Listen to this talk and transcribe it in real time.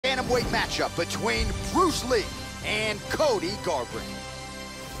heavyweight matchup between Bruce Lee and Cody Garbrandt.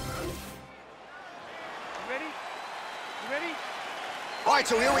 Ready? You ready? All right,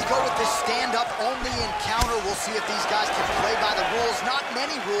 so here we go with this stand-up only encounter. We'll see if these guys can play by the rules. Not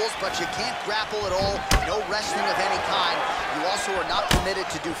many rules, but you can't grapple at all. No wrestling of any kind. You also are not permitted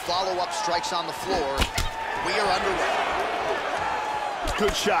to do follow-up strikes on the floor. We are underway.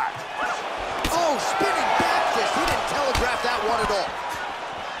 Good shot. Oh, spinning back fist. He didn't telegraph that one at all.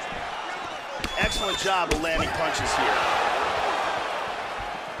 Excellent job of landing punches here.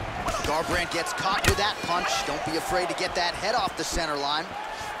 Garbrandt gets caught with that punch. Don't be afraid to get that head off the center line.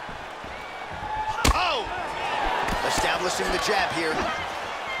 Oh! Establishing the jab here.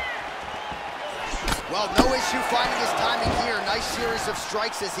 Well, no issue finding his timing here. Nice series of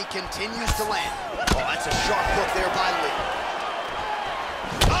strikes as he continues to land. Oh, that's a sharp hook there by Lee.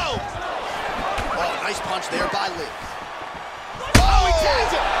 Oh! Oh, nice punch there by Lee. Oh, he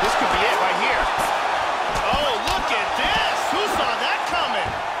tags him! This could be it right here. Oh, look at this! Who saw that coming?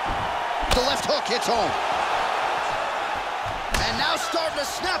 The left hook hits home. And now starting to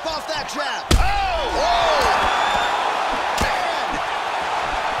snap off that jab. Oh! Whoa! Man!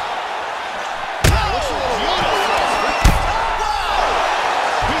 That looks a little wild. Whoa!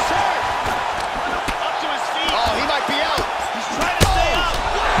 He's hurt! Up to his feet. Oh, he might be out. He's trying to stay up.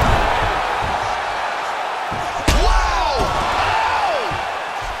 Wow! Oh!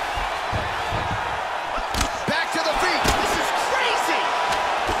 Back to the feet. This is crazy!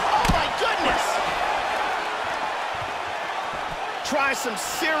 Oh my goodness! Try some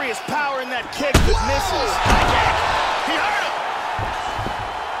serious power in that kick that misses. He hurt him!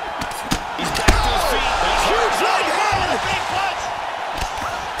 He's back to his feet. Huge right hand! A big punch!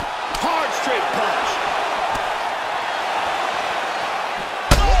 Hard straight punch.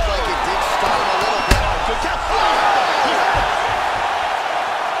 Looked like it did stun him a little bit. Good count. Oh, he hurt him.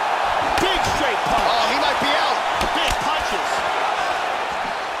 Big straight punch. Oh, he might be out. Big punches.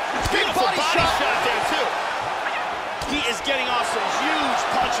 Big Beautiful body body shot. shot there, too. He is getting off some huge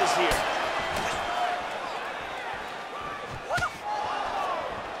punches here.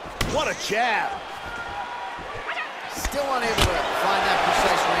 What a jab. Still unable to find that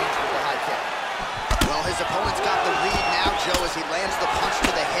precise range with the high kick. Well, his opponent's got the lead now, Joe, as he lands the punch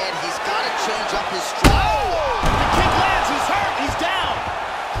to the head. He's got to change up his strike. Oh! The kick lands. He's hurt. He's down.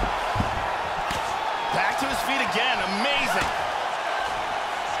 Back to his feet again. Amazing.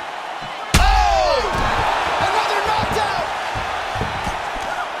 Oh! Another knockdown!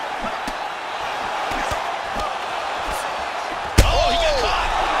 Oh, he got caught.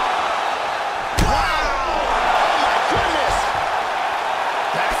 Wow! Oh, my goodness.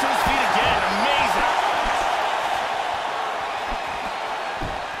 Back to his feet again. Amazing.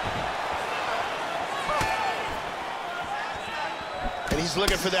 And he's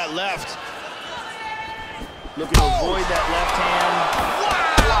looking for that left. Looking to avoid that left hand. Wow!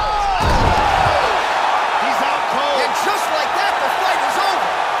 He's out cold. And just like that, the fight is over.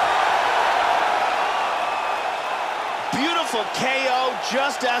 Beautiful KO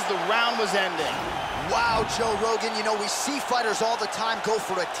just as the round was ending. Wow, Joe Rogan, you know, we see fighters all the time go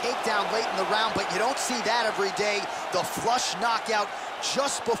for a takedown late in the round, but you don't see that every day. The flush knockout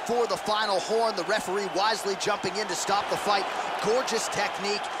just before the final horn, the referee wisely jumping in to stop the fight. Gorgeous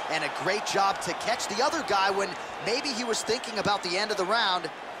technique and a great job to catch the other guy when maybe he was thinking about the end of the round.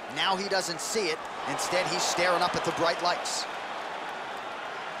 Now he doesn't see it. Instead, he's staring up at the bright lights.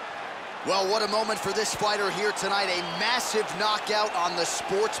 Well, what a moment for this fighter here tonight. A massive knockout on the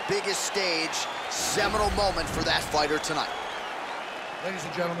sport's biggest stage. Seminal moment for that fighter tonight. Ladies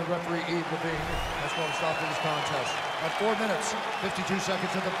and gentlemen, referee Eve Levine has called a stop to this contest at 4 minutes, 52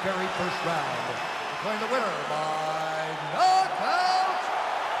 seconds of the very first round. Declaring the winner by knockout,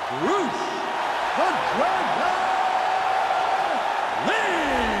 Bruce the Dragon Lee!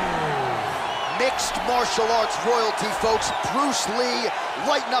 Mixed martial arts royalty, folks. Bruce Lee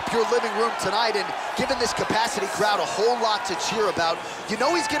lighting up your living room tonight and giving this capacity crowd a whole lot to cheer about. You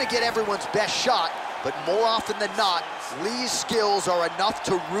know he's going to get everyone's best shot, but more often than not, Lee's skills are enough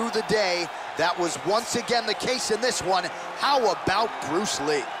to rue the day. That was once again the case in this one. How about Bruce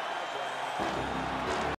Lee?